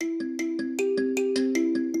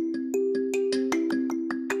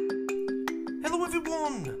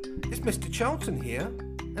Mr. Charlton here,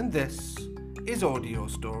 and this is Audio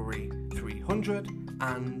Story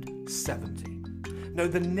 370. Now,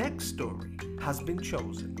 the next story has been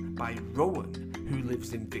chosen by Rowan, who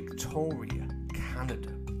lives in Victoria,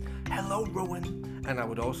 Canada. Hello, Rowan, and I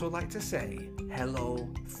would also like to say hello,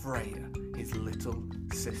 Freya, his little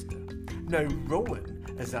sister. Now, Rowan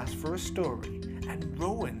has asked for a story, and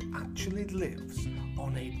Rowan actually lives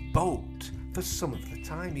on a boat for some of the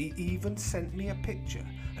time. He even sent me a picture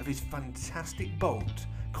of his fantastic boat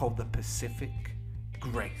called the Pacific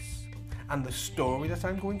Grace. And the story that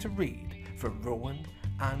I'm going to read for Rowan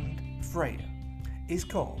and Freya is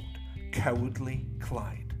called Cowardly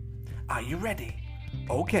Clyde. Are you ready?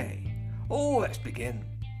 Okay, let's begin.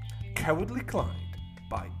 Cowardly Clyde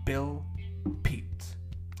by Bill Peet.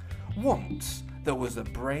 Once there was a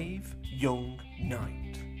brave young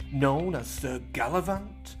knight known as Sir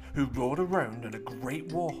Gallivant, who rode around on a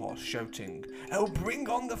great warhorse shouting, "Oh, bring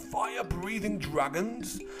on the fire-breathing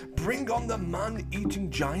dragons! Bring on the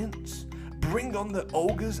man-eating giants! Bring on the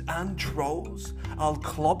ogres and trolls! I'll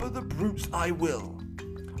clobber the brutes, I will!"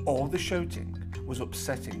 All the shouting was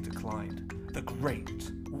upsetting to Clyde, the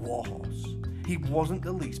great warhorse. He wasn't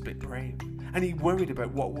the least bit brave, and he worried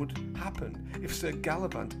about what would happen if Sir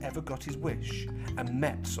Gallivant ever got his wish and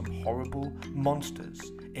met some horrible monsters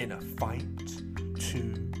in a fight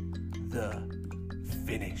to the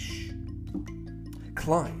finish.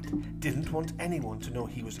 Clyde didn't want anyone to know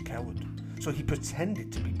he was a coward, so he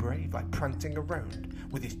pretended to be brave by prancing around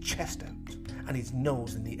with his chest out and his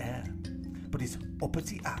nose in the air. But his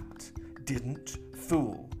uppity act didn't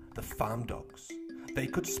fool the farm dogs. They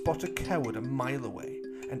could spot a coward a mile away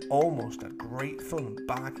and almost had great fun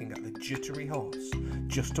barking at the jittery horse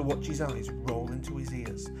just to watch his eyes roll into his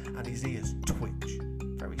ears and his ears twitch.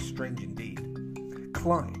 Very strange indeed.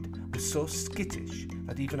 Clyde was so skittish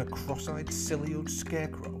that even a cross-eyed, silly-old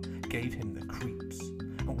scarecrow gave him the creeps.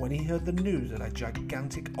 And when he heard the news that a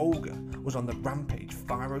gigantic ogre was on the rampage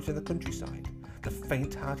far out in the countryside, the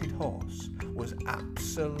faint-hearted horse was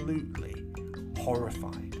absolutely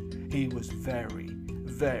horrified. He was very,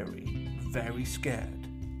 very, very scared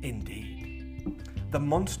indeed. The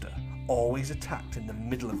monster always attacked in the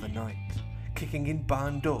middle of the night, kicking in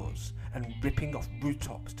barn doors and ripping off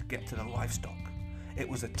rooftops to get to the livestock. It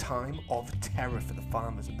was a time of terror for the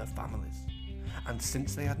farmers and their families, and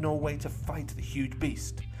since they had no way to fight the huge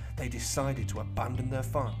beast, they decided to abandon their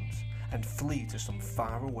farms and flee to some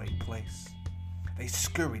faraway place. They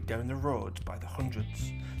scurried down the roads by the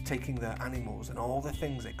hundreds, taking their animals and all the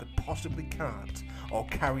things they could possibly cart or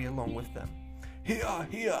carry along with them. "Here,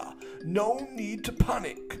 here, no need to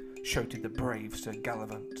panic," shouted the brave Sir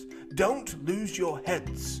Gallivant. "Don't lose your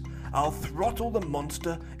heads. I'll throttle the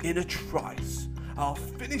monster in a trice. I'll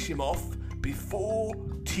finish him off before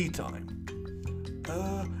tea time."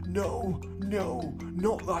 No,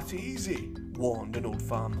 not that easy," warned an old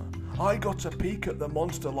farmer. "I got a peek at the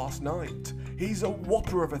monster last night. He's a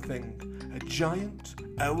whopper of a thing, a giant,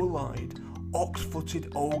 owl-eyed,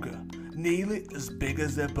 ox-footed ogre, nearly as big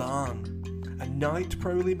as a barn. A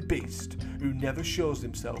night-prowling beast who never shows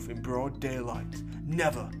himself in broad daylight.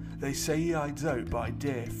 Never. They say he hides out by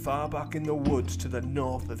day far back in the woods to the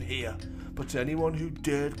north of here, but anyone who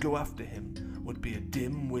dared go after him would be a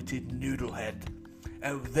dim-witted noodlehead."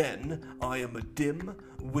 "Oh, then I am a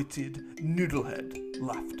dim-witted noodlehead,"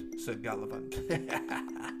 laughed Sir Gallivant.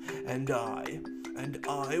 and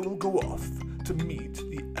I will go off to meet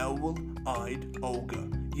the owl-eyed ogre.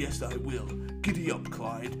 Yes, I will. Giddy up,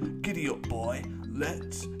 Clyde. Giddy up, boy.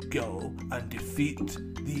 Let's go and defeat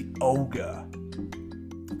the ogre."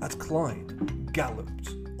 As Clyde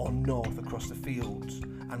galloped on north across the fields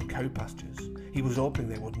and cow pastures, he was hoping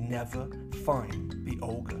they would never find the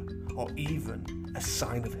ogre or even a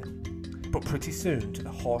sign of him. But pretty soon, to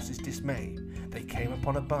the horse's dismay, they came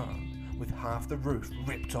upon a barn with half the roof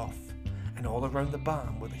ripped off, and all around the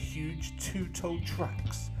barn were the huge two-toed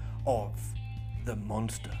tracks of the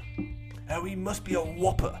monster. "Oh, he must be a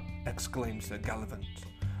whopper," exclaimed Sir Gallivant.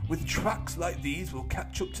 "With tracks like these we'll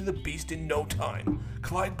catch up to the beast in no time.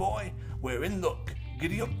 Clyde boy, we're in luck.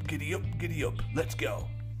 Giddy up, giddy up, giddy up. Let's go."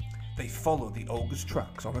 They followed the ogre's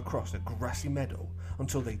tracks on across a grassy meadow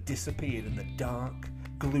until they disappeared in the dark,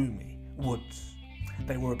 gloomy woods.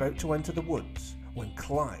 They were about to enter the woods when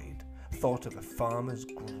Clyde thought of the farmer's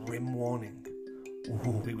grim warning.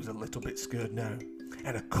 He was a little bit scared now,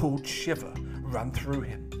 and a cold shiver ran through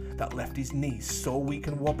him that left his knees so weak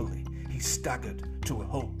and wobbly he staggered to a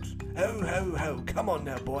halt. "Ho, ho, ho, come on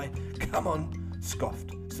now, boy, come on,"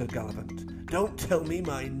 scoffed Sir Gallivant. "Don't tell me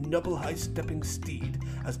my noble high-stepping steed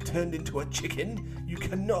has turned into a chicken. You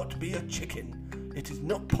cannot be a chicken. It is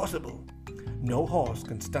not possible." No horse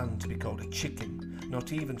can stand to be called a chicken,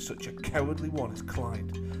 not even such a cowardly one as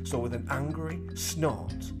Clyde. So with an angry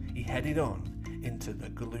snort, he headed on into the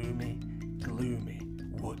gloomy, gloomy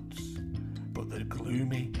woods. But the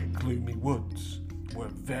gloomy, gloomy woods were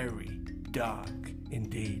very dark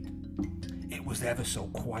indeed. It was ever so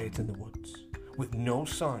quiet in the woods, with no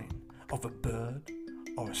sign of a bird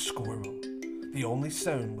or a squirrel. The only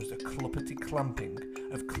sound was the clumpety clamping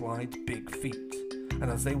of Clyde's big feet, and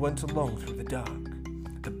as they went along through the dark,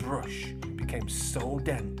 the brush became so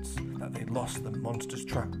dense that they lost the monster's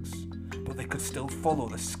tracks, but they could still follow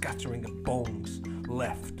the scattering of bones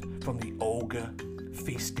left from the ogre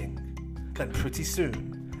feasting. Then pretty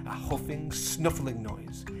soon, a huffing, snuffling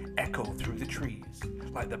noise echoed through the trees,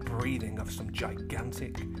 like the breathing of some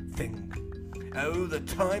gigantic thing. "Oh, the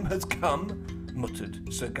time has come,"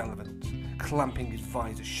 muttered Sir Gallivant, clamping his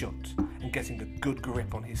visor shut and getting a good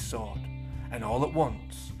grip on his sword. And all at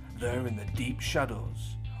once, there in the deep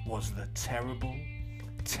shadows, was the terrible,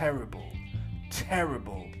 terrible,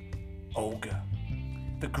 terrible ogre.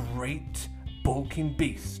 The great, bulking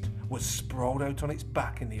beast was sprawled out on its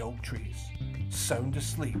back in the oak trees, sound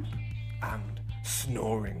asleep and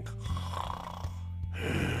snoring.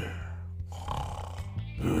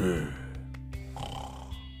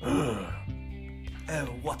 "Oh,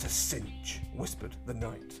 what a cinch," whispered the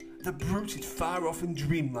knight. "The brute is far off in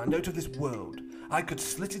dreamland, out of this world. I could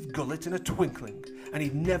slit his gullet in a twinkling, and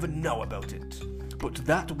he'd never know about it. But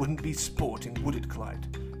that wouldn't be sporting, would it,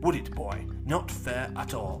 Clyde? Would it, boy? Not fair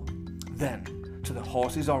at all." Then, to the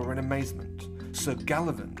horse's horror and amazement, Sir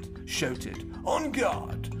Gallivant shouted, "On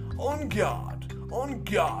guard! On guard! On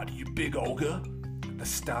guard, you big ogre!" The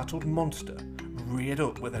startled monster reared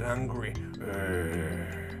up with an angry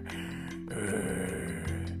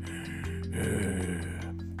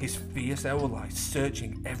his fierce owl eyes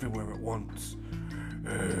searching everywhere at once.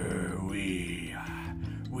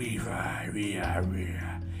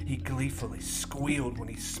 He gleefully squealed when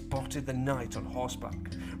he spotted the knight on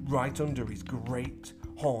horseback, right under his great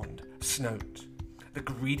horned snout. The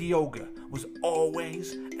greedy ogre was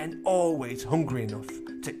always and always hungry enough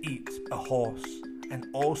to eat a horse, and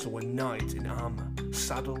also a knight in armour,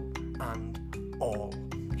 saddle and all.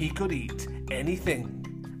 He could eat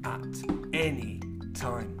anything at any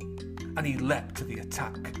time, and he leapt to the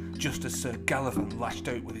attack just as Sir Gallivant lashed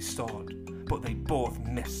out with his sword, but they both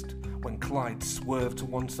missed when Clyde swerved to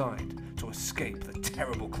one side to escape the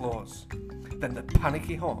terrible claws. Then the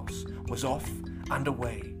panicky horse was off and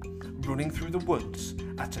away, running through the woods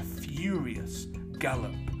at a furious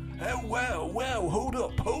gallop. "Oh, well, hold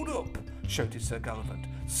up, shouted Sir Gallivant.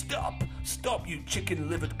 Stop, you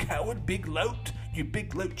chicken-livered coward, big lout! You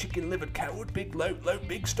big lout, chicken-livered coward, big lout,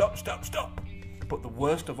 big stop! But the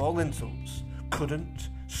worst of all insults couldn't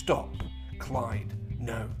stop Clyde,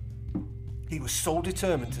 no. He was so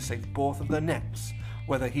determined to save both of their necks,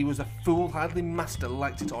 whether he was a foolhardy master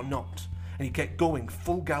liked it or not, and he kept going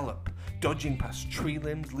full gallop, dodging past tree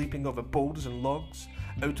limbs, leaping over boulders and logs,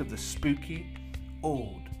 out of the spooky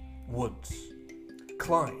old woods.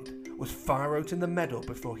 Clyde was far out in the meadow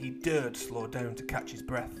before he dared slow down to catch his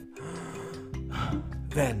breath.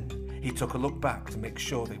 Then he took a look back to make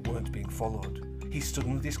sure they weren't being followed. He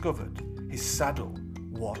suddenly discovered his saddle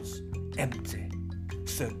was empty.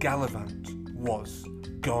 Sir Gallivant was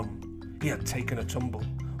gone. He had taken a tumble,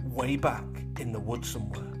 way back in the woods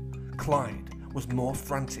somewhere. Clyde was more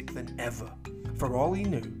frantic than ever. For all he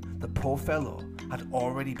knew, the poor fellow had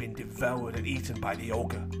already been devoured and eaten by the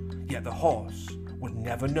ogre. Yet the horse would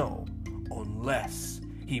never know unless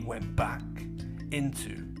he went back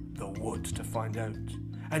into the woods to find out.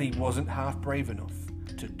 And he wasn't half brave enough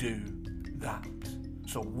to do that.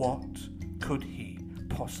 So what could he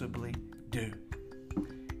possibly do?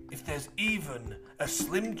 If there's even a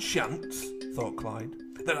slim chance, thought Clyde,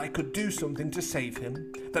 that I could do something to save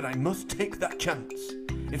him, then I must take that chance.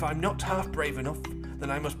 If I'm not half brave enough,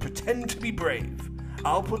 then I must pretend to be brave.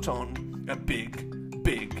 I'll put on a big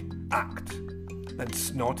act. Then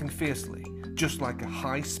snorting fiercely, just like a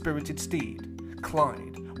high-spirited steed,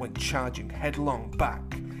 Clyde went charging headlong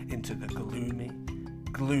back into the gloomy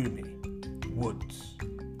woods.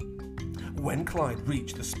 When Clyde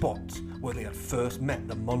reached the spot where they had first met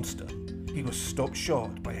the monster, he was stopped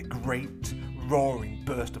short by a great, roaring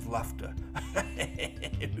burst of laughter.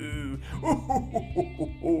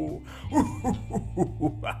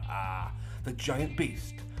 The giant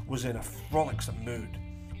beast was in a frolicsome mood,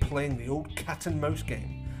 playing the old cat and mouse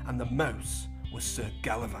game, and the mouse was Sir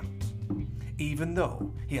Gallivant. Even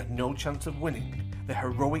though he had no chance of winning, the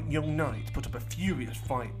heroic young knight put up a furious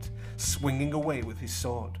fight, swinging away with his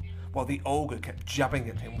sword, while the ogre kept jabbing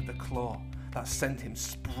at him with the claw, that sent him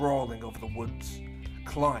sprawling over the woods.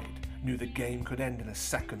 Clyde knew the game could end in a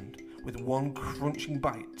second with one crunching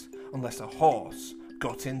bite unless a horse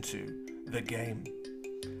got into the game.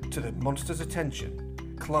 To the monster's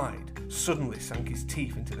attention, Clyde suddenly sank his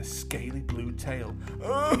teeth into the scaly blue tail.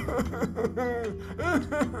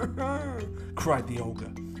 Cried the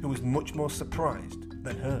ogre, who was much more surprised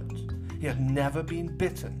than hurt. He had never been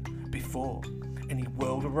bitten before, and he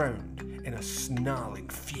whirled around in a snarling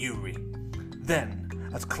fury. Then,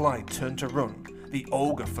 as Clyde turned to run, the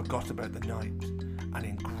ogre forgot about the night, and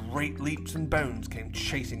in great leaps and bounds came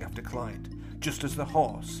chasing after Clyde, just as the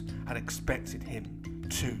horse had expected him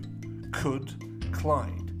to. Could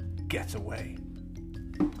Clyde get away?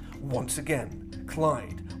 Once again,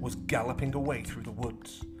 Clyde was galloping away through the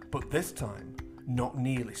woods, but this time, not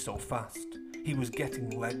nearly so fast. He was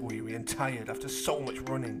getting leg-weary and tired after so much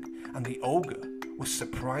running, and the ogre was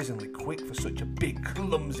surprisingly quick for such a big,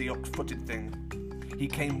 clumsy, ox-footed thing. He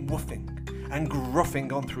came woofing and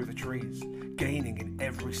gruffing on through the trees, gaining in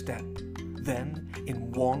every step. Then,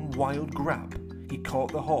 in one wild grab, he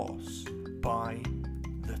caught the horse by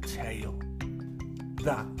the tail.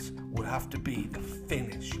 That would have to be the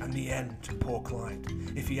finish and the end to poor Clyde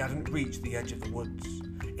if he hadn't reached the edge of the woods.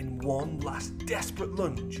 In one last desperate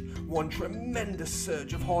lunge, one tremendous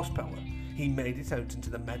surge of horsepower, he made it out into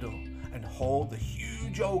the meadow and hauled the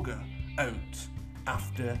huge ogre out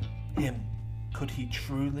after him. Could he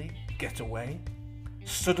truly get away?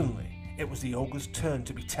 Suddenly, it was the ogre's turn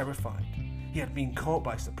to be terrified. He had been caught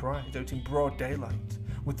by surprise out in broad daylight,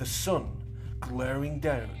 with the sun glaring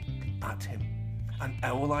down at him. An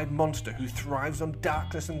owl-eyed monster who thrives on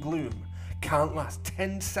darkness and gloom can't last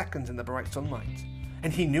 10 seconds in the bright sunlight.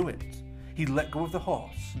 And he knew it. He let go of the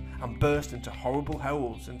horse and burst into horrible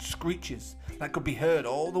howls and screeches that could be heard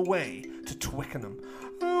all the way to Twickenham.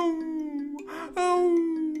 Oh, oh,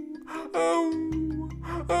 oh,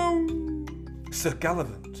 oh. Sir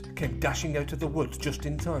Gallivant came dashing out of the woods just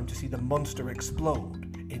in time to see the monster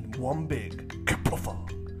explode in one big kerfuffle.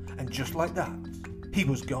 And just like that, he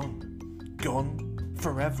was gone. Gone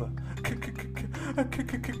forever.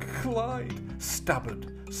 Clyde stabbered.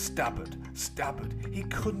 He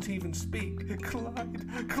couldn't even speak. Clyde,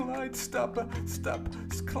 Clyde, Clyde, stabber,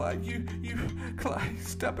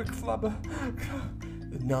 flabber.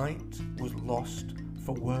 The night was lost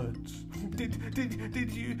for words. Did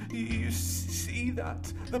you see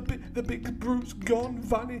that? The big brute's gone,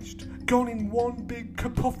 vanished, gone in one big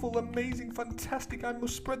kerfuffle. Amazing, fantastic. I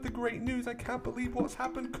must spread the great news. I can't believe what's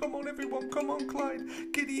happened. Come on, everyone. Come on, Clyde.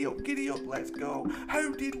 Giddy up. Let's go.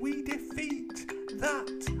 How did we defeat that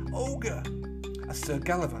ogre? As Sir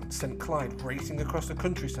Gallivant sent Clyde racing across the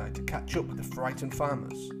countryside to catch up with the frightened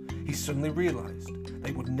farmers, he suddenly realised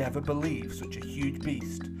they would never believe such a huge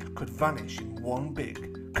beast could vanish in one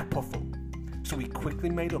big kerfuffle. So he quickly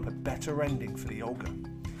made up a better ending for the ogre.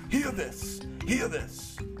 Hear this,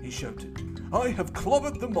 he shouted. I have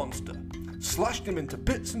clobbered the monster, slashed him into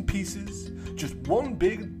bits and pieces, just one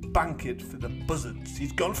big banquet for the buzzards.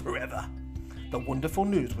 He's gone forever. The wonderful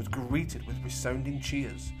news was greeted with resounding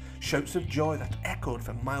cheers, shouts of joy that echoed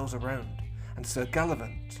for miles around, and Sir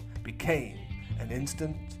Gallivant became an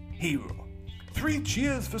instant hero. 3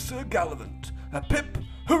 cheers for Sir Gallivant! A pip,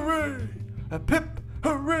 hooray! A pip,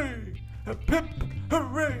 hooray! A pip,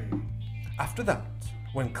 hooray! After that,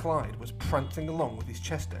 when Clyde was prancing along with his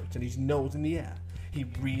chest out and his nose in the air, he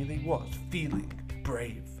really was feeling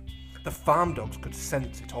brave. The farm dogs could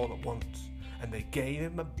sense it all at once, and they gave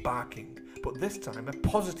him a barking, but this time a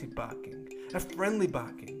positive barking, a friendly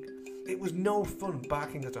barking. It was no fun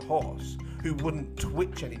barking at a horse who wouldn't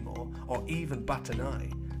twitch anymore or even bat an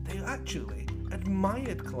eye. They actually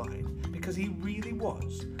admired Clyde because he really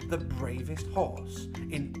was the bravest horse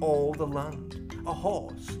in all the land. A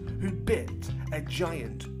horse who bit a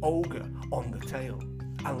giant ogre on the tail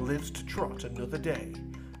and lives to trot another day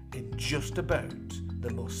in just about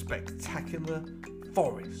the most spectacular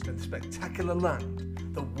forest and spectacular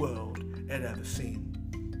land the world had ever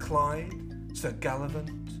seen. Clyde, Sir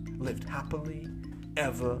Gallivant, lived happily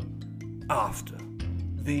ever after.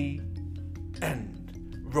 The end.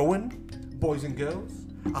 Rowan, boys and girls,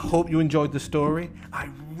 I hope you enjoyed the story. I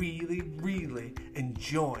really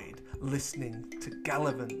enjoyed listening to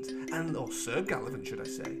Gallivant, or Sir Gallivant should I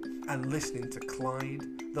say, and listening to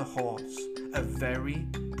Clyde the horse, a very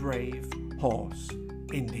brave horse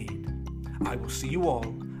indeed. I will see you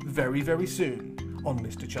all very soon on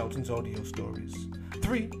Mr. Charlton's Audio Stories.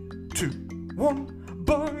 3, 2, 1,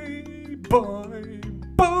 bye.